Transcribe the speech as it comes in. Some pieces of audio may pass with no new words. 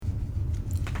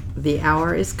The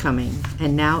hour is coming,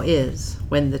 and now is,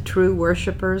 when the true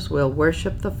worshipers will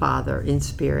worship the Father in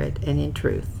spirit and in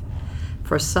truth,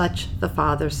 for such the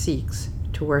Father seeks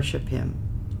to worship him.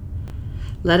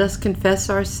 Let us confess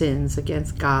our sins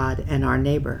against God and our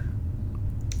neighbor.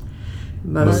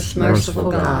 Most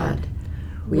merciful God,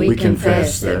 we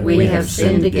confess that we have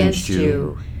sinned against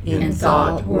you in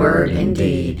thought, word, and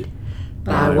deed,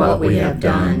 by what we have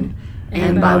done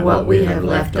and by what we have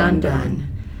left undone.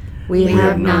 We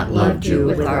have not loved you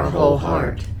with our whole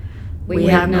heart. We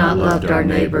have not loved our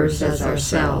neighbors as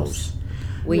ourselves.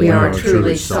 We are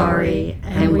truly sorry,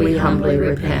 and we humbly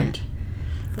repent.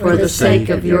 For the sake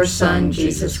of your Son,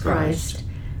 Jesus Christ,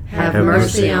 have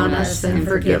mercy on us and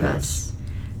forgive us,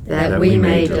 that we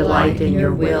may delight in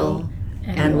your will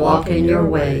and walk in your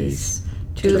ways,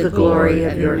 to the glory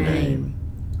of your name.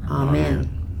 Amen.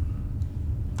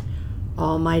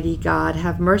 Almighty God,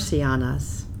 have mercy on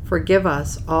us. Forgive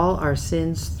us all our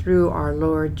sins through our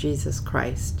Lord Jesus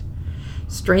Christ.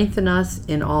 Strengthen us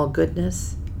in all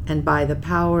goodness, and by the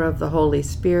power of the Holy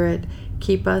Spirit,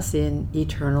 keep us in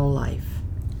eternal life.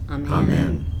 Amen.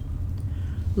 Amen.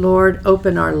 Lord,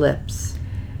 open our lips,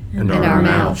 And our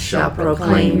mouth shall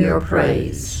proclaim your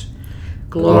praise.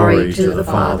 Glory to the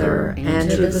Father,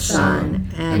 and to the Son,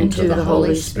 and to the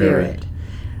Holy Spirit,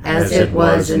 as it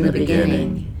was in the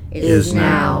beginning, is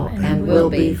now, and will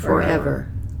be forever.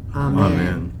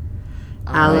 Amen.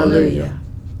 Alleluia.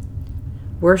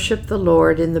 Worship the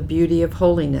Lord in the beauty of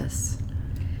holiness.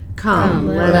 Come,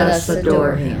 let us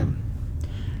adore him.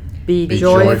 Be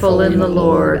joyful in the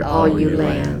Lord, all you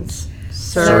lands.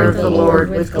 Serve the Lord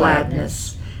with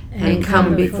gladness, and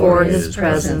come before his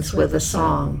presence with a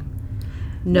song.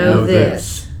 Know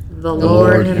this, the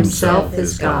Lord himself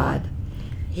is God.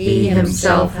 He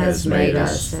himself has made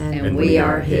us, and we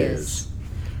are his.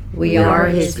 We are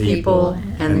his people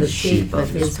and the sheep of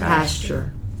his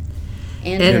pasture.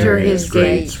 Enter his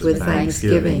gates with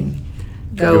thanksgiving.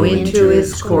 Go into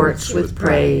his courts with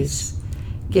praise.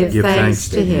 Give thanks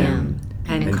to him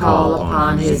and call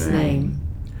upon his name.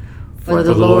 For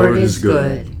the Lord is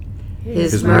good.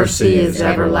 His mercy is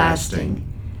everlasting,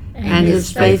 and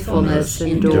his faithfulness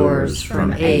endures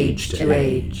from age to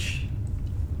age.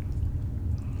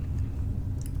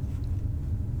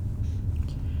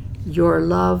 Your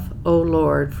love, O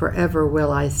Lord, forever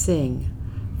will I sing.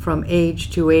 From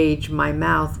age to age my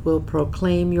mouth will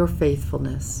proclaim your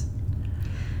faithfulness.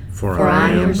 For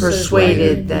I am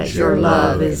persuaded that your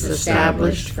love is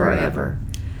established forever.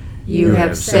 You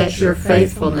have set your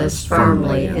faithfulness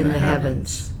firmly in the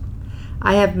heavens.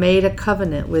 I have made a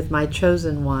covenant with my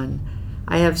chosen one.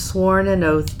 I have sworn an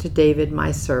oath to David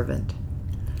my servant.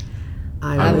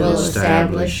 I will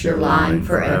establish your line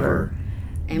forever,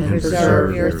 and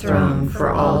preserve your throne for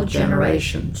all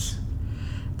generations.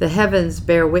 The heavens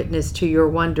bear witness to your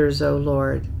wonders, O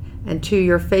Lord, and to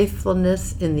your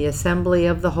faithfulness in the assembly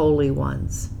of the holy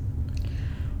ones.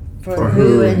 For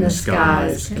who in the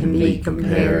skies can be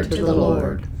compared to the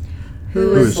Lord?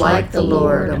 Who is like the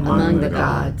Lord among the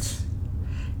gods?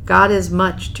 God is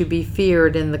much to be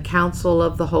feared in the council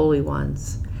of the holy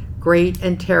ones, great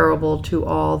and terrible to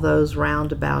all those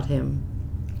round about him.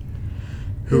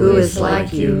 Who is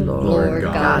like you, Lord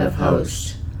God of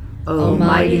hosts? O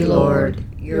mighty Lord,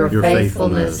 your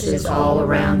faithfulness is all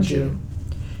around you.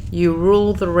 You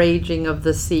rule the raging of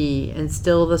the sea and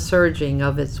still the surging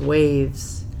of its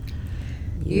waves.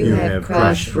 You have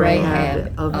crushed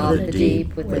Rahab of the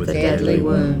deep with a deadly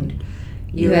wound.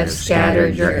 You have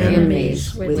scattered your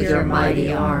enemies with your mighty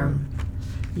arm.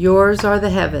 Yours are the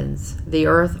heavens, the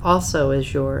earth also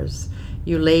is yours.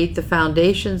 You laid the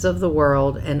foundations of the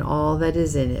world and all that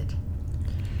is in it.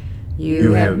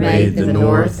 You have made the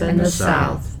north and the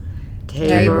south.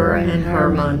 Tabor and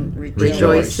Hermon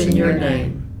rejoice in your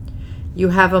name. You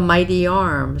have a mighty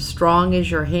arm, strong is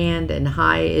your hand, and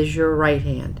high is your right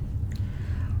hand.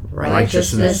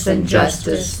 Righteousness and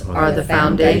justice are the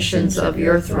foundations of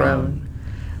your throne.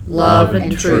 Love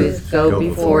and truth go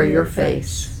before your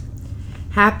face.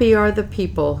 Happy are the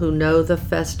people who know the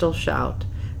festal shout.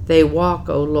 They walk,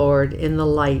 O Lord, in the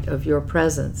light of your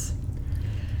presence.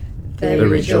 They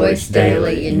rejoice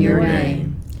daily in your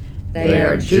name. They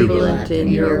are jubilant in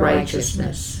your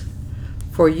righteousness.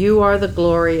 For you are the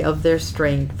glory of their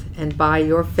strength, and by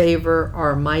your favor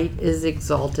our might is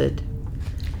exalted.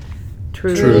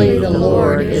 Truly the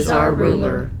Lord is our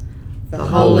ruler. The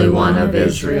Holy One of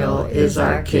Israel is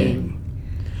our King.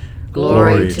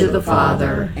 Glory to the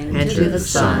Father, and to the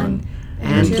Son,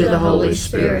 and to the Holy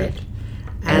Spirit,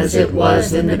 as it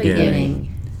was in the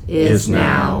beginning, is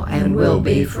now, and will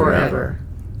be forever.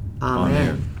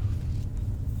 Amen.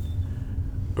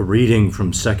 A reading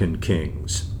from 2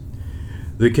 Kings.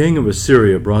 The king of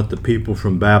Assyria brought the people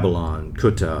from Babylon,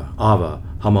 Cutha, Ava,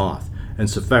 Hamath, and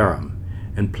Sepharvaim,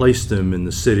 and placed them in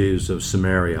the cities of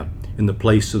Samaria, in the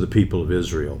place of the people of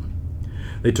Israel.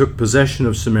 They took possession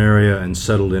of Samaria and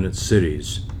settled in its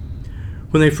cities.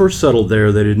 When they first settled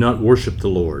there, they did not worship the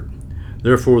Lord.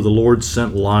 Therefore the Lord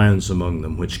sent lions among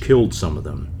them, which killed some of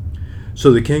them.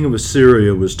 So the king of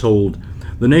Assyria was told,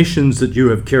 "The nations that you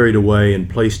have carried away and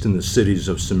placed in the cities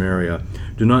of Samaria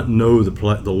do not know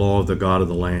the law of the God of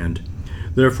the land.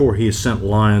 Therefore he has sent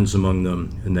lions among them,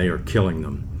 and they are killing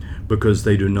them, because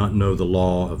they do not know the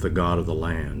law of the God of the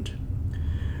land."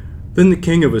 Then the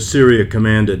king of Assyria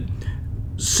commanded,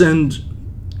 Send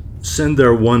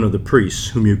there one of the priests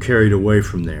whom you carried away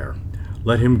from there.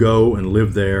 Let him go and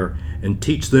live there, and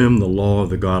teach them the law of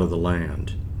the God of the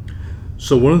land."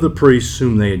 So one of the priests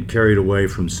whom they had carried away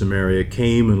from Samaria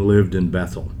came and lived in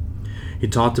Bethel. He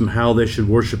taught them how they should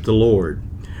worship the Lord.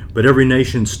 But every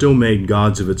nation still made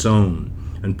gods of its own,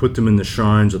 and put them in the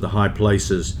shrines of the high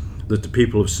places that the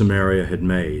people of Samaria had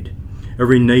made,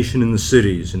 every nation in the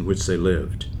cities in which they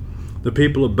lived. The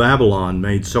people of Babylon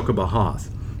made Succobahoth.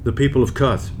 The people of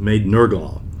Cuth made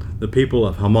Nergal. The people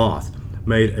of Hamath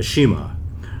made Ashima.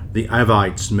 The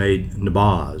Avites made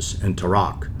Nebaz and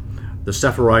Tarak. The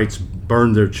Sepharites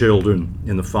burned their children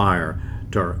in the fire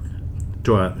to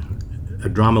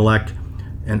Adramelech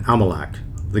and Amalek,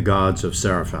 the gods of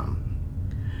Seraphim.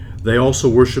 They also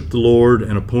worshipped the Lord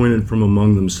and appointed from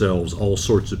among themselves all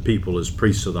sorts of people as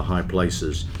priests of the high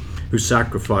places, who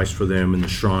sacrificed for them in the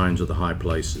shrines of the high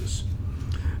places.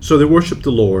 So they worshipped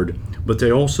the Lord, but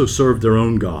they also served their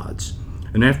own gods,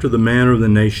 and after the manner of the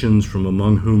nations from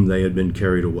among whom they had been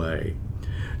carried away.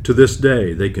 To this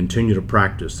day they continue to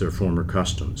practice their former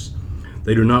customs.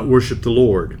 They do not worship the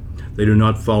Lord. They do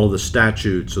not follow the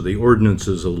statutes or the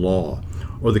ordinances of law,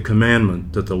 or the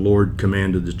commandment that the Lord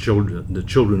commanded the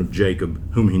children of Jacob,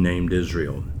 whom he named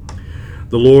Israel.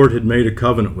 The Lord had made a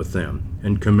covenant with them,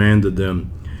 and commanded them,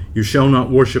 "You shall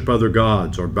not worship other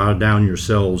gods, or bow down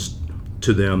yourselves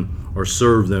to them, or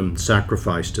serve them,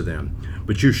 sacrifice to them.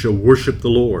 But you shall worship the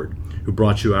Lord, who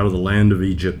brought you out of the land of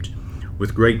Egypt.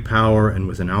 With great power and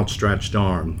with an outstretched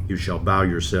arm you shall bow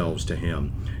yourselves to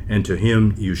him, and to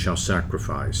him you shall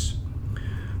sacrifice."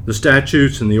 The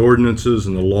statutes and the ordinances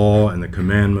and the law and the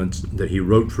commandments that he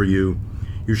wrote for you,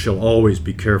 you shall always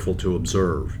be careful to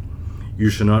observe. You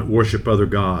shall not worship other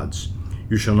gods.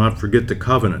 You shall not forget the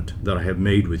covenant that I have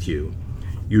made with you.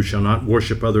 You shall not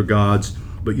worship other gods,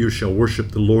 but you shall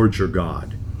worship the Lord your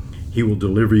God. He will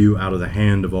deliver you out of the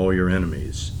hand of all your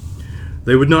enemies.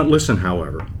 They would not listen,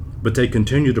 however, but they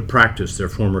continued to practice their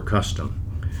former custom.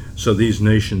 So these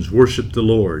nations worshiped the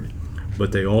Lord,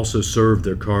 but they also served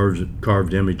their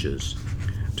carved images.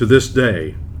 To this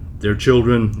day, their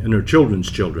children and their children's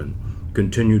children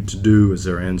continued to do as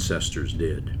their ancestors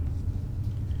did.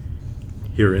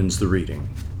 Here ends the reading.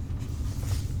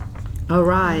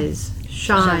 Arise,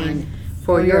 shine,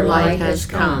 for your light has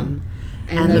come,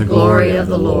 and the glory of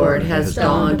the Lord has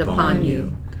dawned upon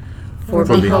you. For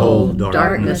behold,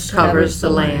 darkness covers the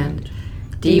land,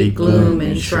 deep gloom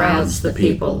enshrouds the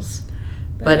peoples.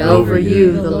 But over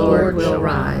you the Lord will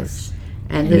rise,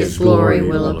 and his glory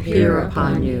will appear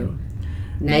upon you.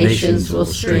 Nations will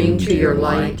stream to your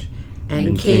light,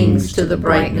 and kings to the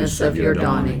brightness of your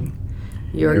dawning.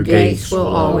 Your gates will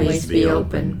always be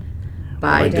open.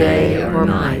 By day or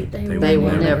night they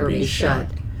will never be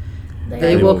shut.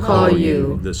 They will call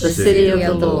you the city of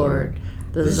the Lord,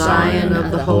 the Zion of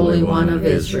the Holy One of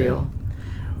Israel.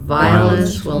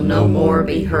 Violence will no more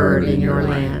be heard in your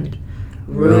land,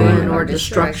 ruin or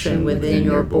destruction within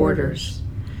your borders.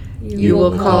 You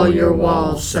will call your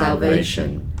walls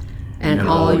salvation, and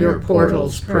all your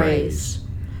portals praise.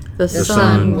 The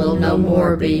sun will no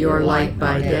more be your light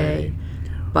by day.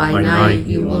 By night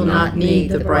you will not need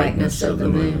the brightness of the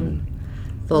moon.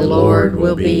 The Lord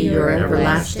will be your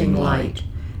everlasting light,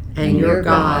 and your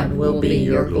God will be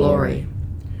your glory.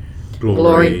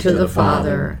 Glory to the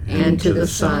Father, and to the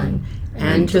Son,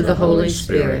 and to the Holy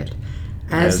Spirit,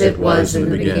 as it was in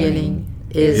the beginning,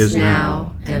 is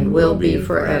now, and will be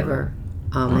forever.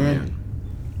 Amen.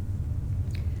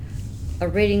 A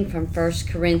reading from 1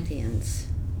 Corinthians.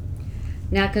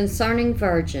 Now concerning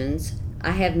virgins,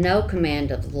 I have no command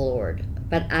of the Lord,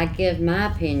 but I give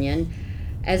my opinion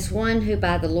as one who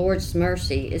by the Lord's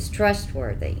mercy is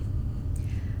trustworthy.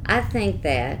 I think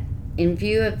that, in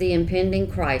view of the impending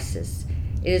crisis,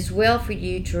 it is well for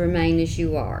you to remain as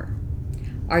you are.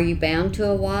 Are you bound to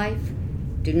a wife?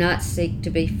 Do not seek to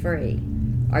be free.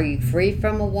 Are you free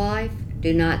from a wife?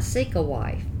 Do not seek a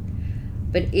wife.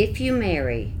 But if you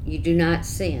marry, you do not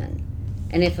sin.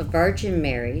 And if a virgin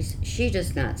marries, she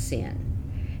does not sin.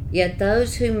 Yet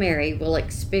those who marry will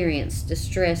experience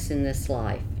distress in this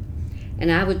life,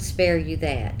 and I would spare you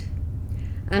that.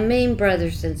 I mean,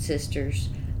 brothers and sisters,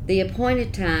 the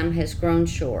appointed time has grown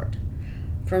short.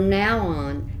 From now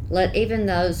on, let even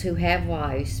those who have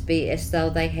wives be as though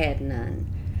they had none,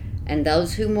 and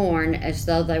those who mourn as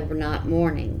though they were not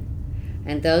mourning,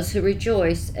 and those who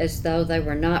rejoice as though they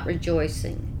were not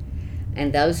rejoicing,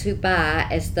 and those who buy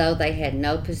as though they had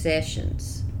no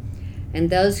possessions, and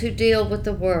those who deal with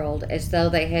the world as though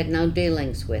they had no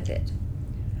dealings with it.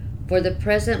 For the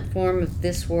present form of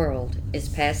this world is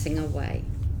passing away.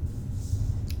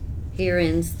 Here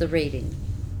ends the reading.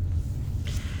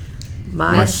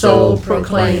 My soul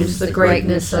proclaims the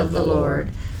greatness of the Lord.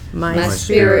 My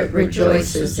spirit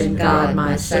rejoices in God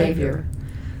my Savior,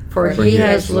 for he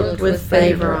has looked with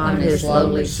favor on his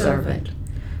lowly servant.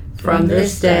 From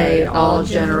this day all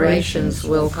generations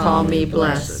will call me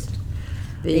blessed.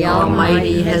 The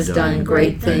Almighty has done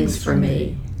great things for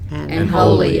me, and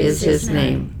holy is his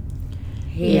name.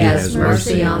 He has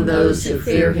mercy on those who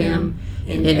fear him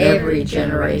in every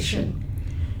generation.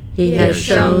 He has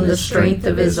shown the strength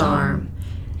of his arm.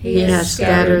 He has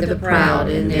scattered the proud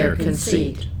in their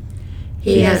conceit.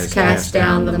 He has cast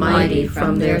down the mighty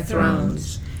from their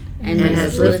thrones, and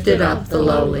has lifted up the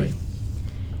lowly.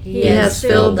 He has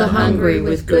filled the hungry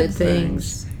with good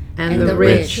things, and the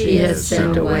rich he has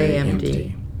sent away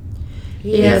empty.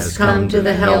 He has come to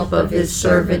the help of his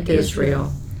servant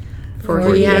Israel,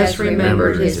 for he has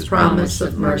remembered his promise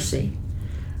of mercy,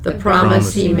 the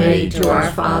promise he made to our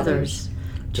fathers,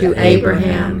 to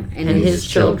Abraham and his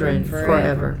children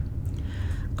forever.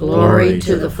 Glory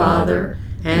to the Father,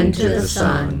 and to the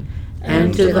Son,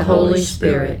 and to the Holy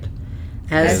Spirit,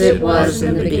 as it was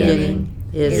in the beginning,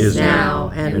 is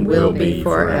now, and will be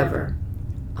forever.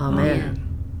 Amen.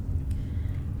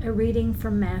 A reading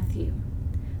from Matthew.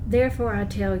 Therefore I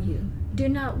tell you, do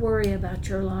not worry about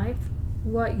your life,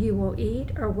 what you will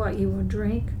eat or what you will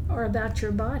drink, or about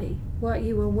your body, what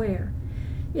you will wear.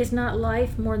 Is not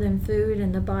life more than food,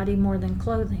 and the body more than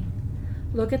clothing?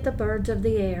 Look at the birds of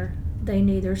the air. They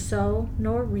neither sow,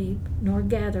 nor reap, nor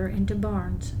gather into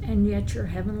barns, and yet your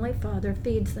heavenly Father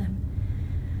feeds them.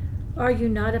 Are you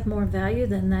not of more value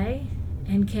than they?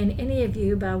 And can any of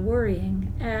you, by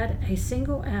worrying, add a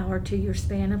single hour to your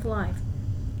span of life?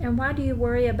 And why do you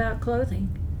worry about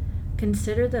clothing?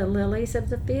 Consider the lilies of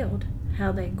the field,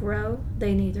 how they grow.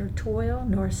 They neither toil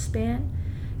nor spin.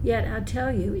 Yet I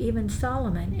tell you, even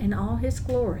Solomon in all his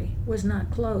glory was not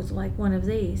clothed like one of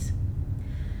these.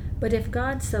 But if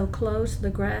God so clothes the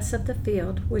grass of the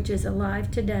field, which is alive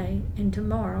today and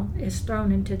tomorrow is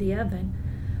thrown into the oven,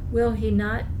 will he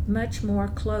not much more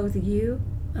clothe you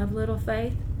of little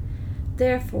faith?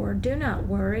 Therefore do not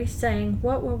worry, saying,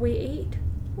 what will we eat?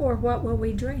 Or what will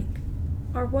we drink?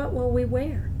 Or what will we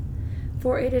wear?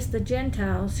 For it is the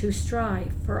Gentiles who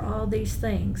strive for all these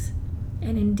things.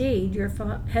 And indeed, your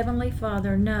heavenly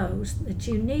Father knows that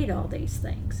you need all these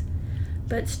things.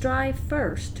 But strive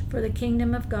first for the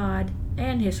kingdom of God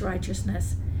and his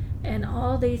righteousness, and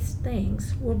all these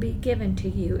things will be given to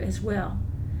you as well.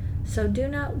 So do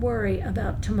not worry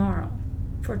about tomorrow,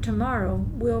 for tomorrow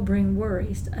will bring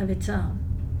worries of its own.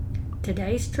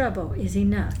 Today's trouble is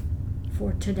enough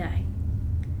for today.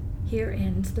 Here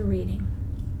ends the reading.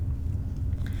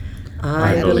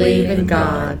 I believe in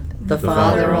God, the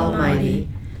Father Almighty,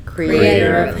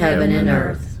 creator of heaven and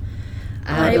earth.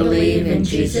 I believe in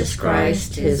Jesus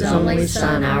Christ, his only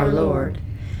Son, our Lord.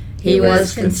 He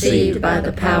was conceived by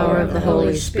the power of the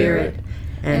Holy Spirit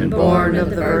and born of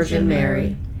the Virgin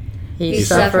Mary. He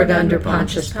suffered under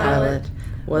Pontius Pilate,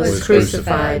 was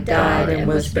crucified, died, and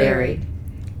was buried.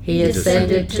 He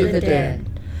ascended to the dead.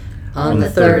 On the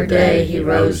third day he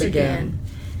rose again.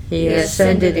 He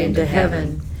ascended into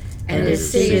heaven and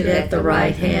is seated at the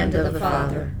right hand of the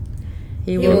Father.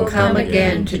 He will come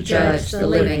again to judge the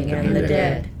living and the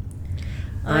dead.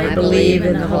 I believe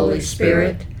in the Holy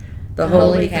Spirit, the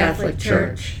Holy Catholic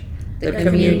Church, the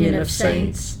communion of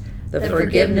saints, the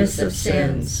forgiveness of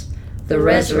sins, the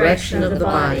resurrection of the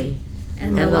body,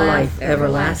 and the life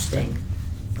everlasting.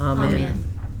 Amen.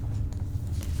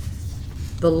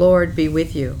 The Lord be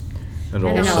with you. And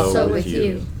And also with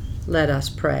you. Let us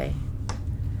pray.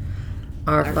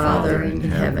 Our Father in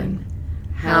heaven,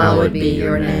 hallowed be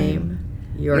your name.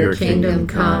 Your kingdom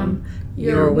come,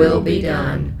 your will be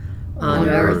done, on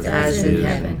earth as in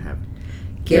heaven.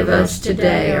 Give us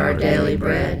today our daily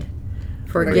bread.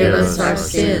 Forgive us our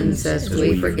sins as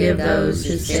we forgive those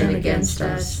who sin against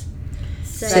us.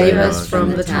 Save us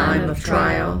from the time of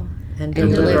trial, and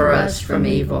deliver us from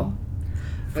evil.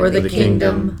 For the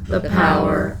kingdom, the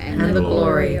power, and the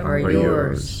glory are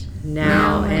yours,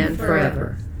 now and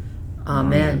forever.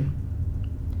 Amen.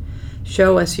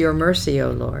 Show us your mercy,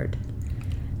 O Lord.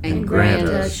 And grant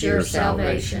us your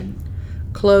salvation.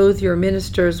 Clothe your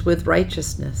ministers with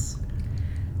righteousness.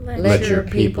 Let your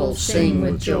people sing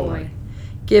with joy.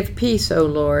 Give peace, O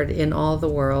Lord, in all the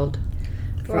world.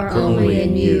 For only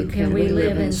in you can we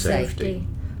live in safety.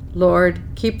 Lord,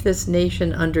 keep this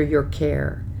nation under your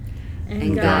care.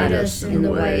 And guide us in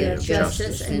the way of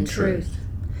justice and truth.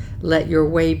 Let your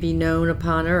way be known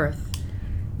upon earth.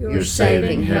 Your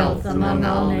saving health among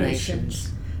all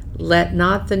nations. Let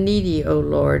not the needy, O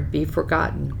Lord, be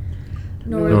forgotten.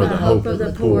 Nor the hope of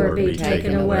the poor be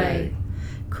taken away.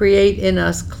 Create in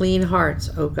us clean hearts,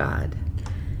 O God.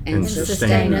 And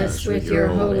sustain us with your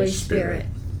Holy Spirit.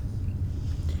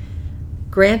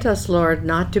 Grant us, Lord,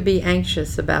 not to be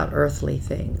anxious about earthly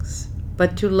things,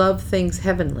 but to love things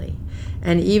heavenly,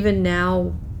 and even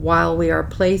now, while we are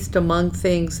placed among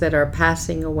things that are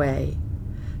passing away,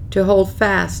 to hold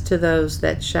fast to those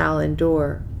that shall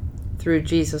endure, through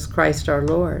Jesus Christ our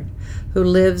Lord, who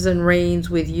lives and reigns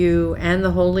with you and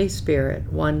the Holy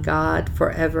Spirit, one God,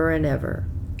 forever and ever.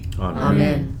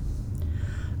 Amen.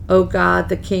 O God,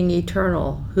 the King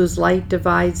eternal, whose light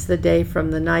divides the day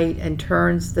from the night and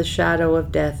turns the shadow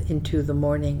of death into the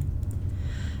morning,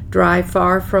 drive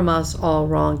far from us all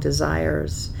wrong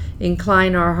desires,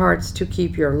 incline our hearts to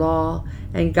keep your law,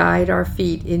 and guide our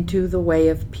feet into the way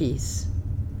of peace,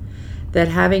 that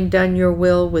having done your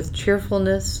will with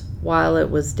cheerfulness while it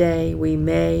was day, we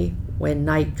may, when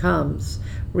night comes,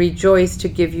 rejoice to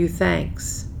give you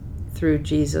thanks, through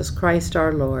Jesus Christ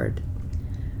our Lord.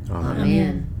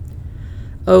 Amen.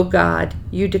 O God,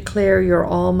 you declare your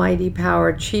almighty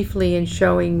power chiefly in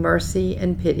showing mercy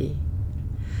and pity.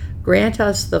 Grant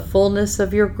us the fullness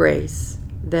of your grace,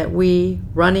 that we,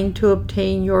 running to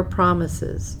obtain your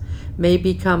promises, may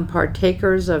become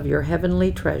partakers of your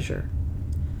heavenly treasure.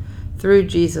 Through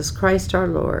Jesus Christ our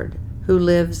Lord, who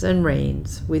lives and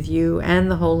reigns with you and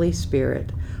the Holy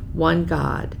Spirit, one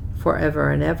God,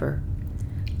 forever and ever.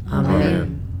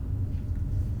 Amen.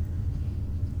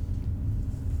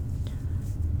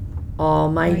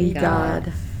 Almighty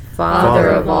God, Father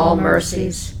of all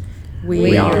mercies,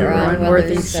 we, your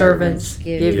unworthy servants,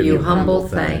 give you humble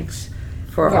thanks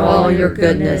for all your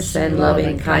goodness and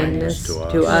loving kindness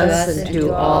to us and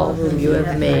to all whom you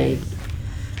have made.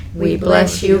 We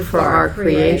bless you for our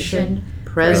creation,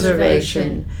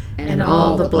 preservation, and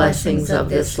all the blessings of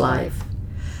this life,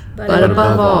 but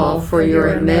above all for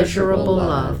your immeasurable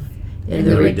love in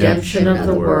the redemption of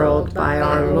the world by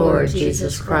our Lord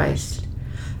Jesus Christ,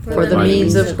 for the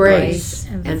means of grace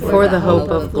and for the hope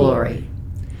of glory.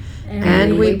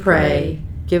 And we pray,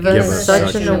 give us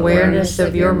such an awareness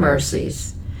of your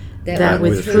mercies, that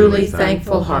with truly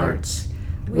thankful hearts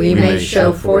we may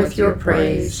show forth your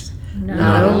praise,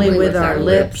 not only with our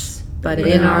lips, but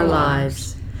in our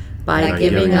lives, by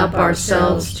giving up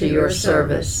ourselves to your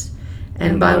service,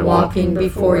 and by walking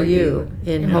before you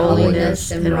in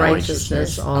holiness and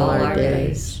righteousness all our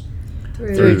days.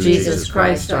 Through Jesus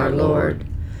Christ our Lord,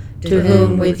 to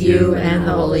whom with you and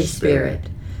the Holy Spirit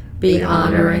be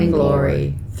honor and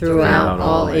glory throughout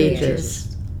all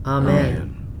ages.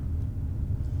 Amen.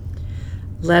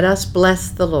 Let us bless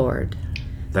the Lord.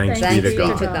 Thanks be to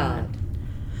God.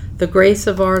 The grace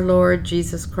of our Lord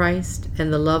Jesus Christ,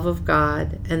 and the love of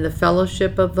God, and the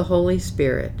fellowship of the Holy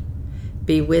Spirit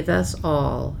be with us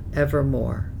all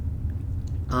evermore.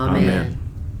 Amen.